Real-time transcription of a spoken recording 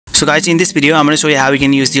So guys, in this video I'm going to show you how you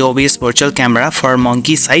can use the OBS Virtual Camera for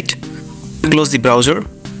Monkey site. Close the browser.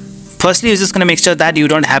 Firstly, you're just going to make sure that you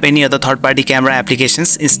don't have any other third-party camera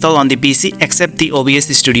applications installed on the PC except the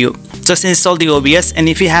OBS Studio. Just install the OBS, and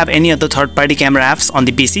if you have any other third-party camera apps on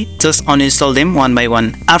the PC, just uninstall them one by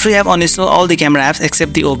one. After you have uninstalled all the camera apps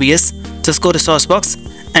except the OBS, just go to source box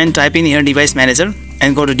and type in here device manager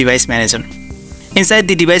and go to device manager. Inside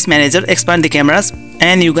the device manager, expand the cameras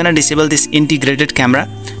and you're gonna disable this integrated camera.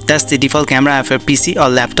 That's the default camera of your PC or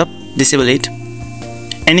laptop. Disable it.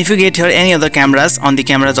 And if you get here any other cameras on the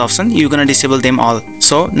cameras option, you're gonna disable them all.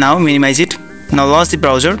 So now minimize it. Now launch the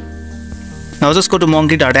browser. Now just go to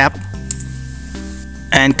monkey.app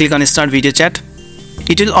and click on start video chat.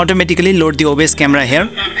 It will automatically load the OBS camera here.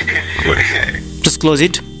 Just close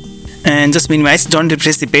it and just minimize. Don't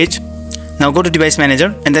refresh the page. Now go to device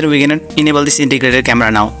manager and then we're gonna enable this integrated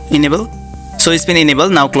camera now. Enable. So it's been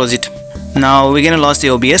enabled. Now close it. Now we're gonna launch the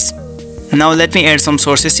OBS. Now let me add some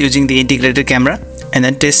sources using the integrated camera and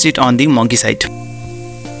then test it on the monkey site.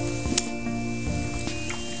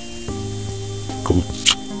 Cool.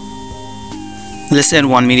 Let's add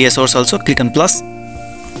one media source also. Click on plus.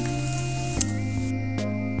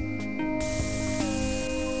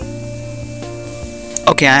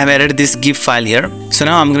 Okay, I have added this GIF file here. So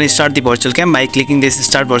now I'm going to start the virtual cam by clicking this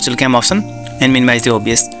start virtual cam option and minimize the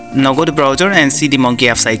OBS. Now go to browser and see the monkey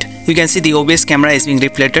app site. You can see the OBS camera is being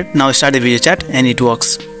reflected. Now start the video chat and it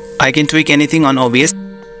works. I can tweak anything on OBS.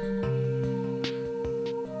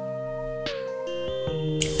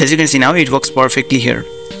 As you can see now, it works perfectly here.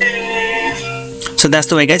 So that's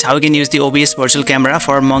the way guys how you can use the OBS virtual camera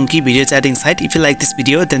for monkey video chatting site. If you like this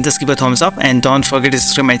video, then just give a thumbs up and don't forget to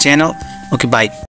subscribe my channel. Okay, bye.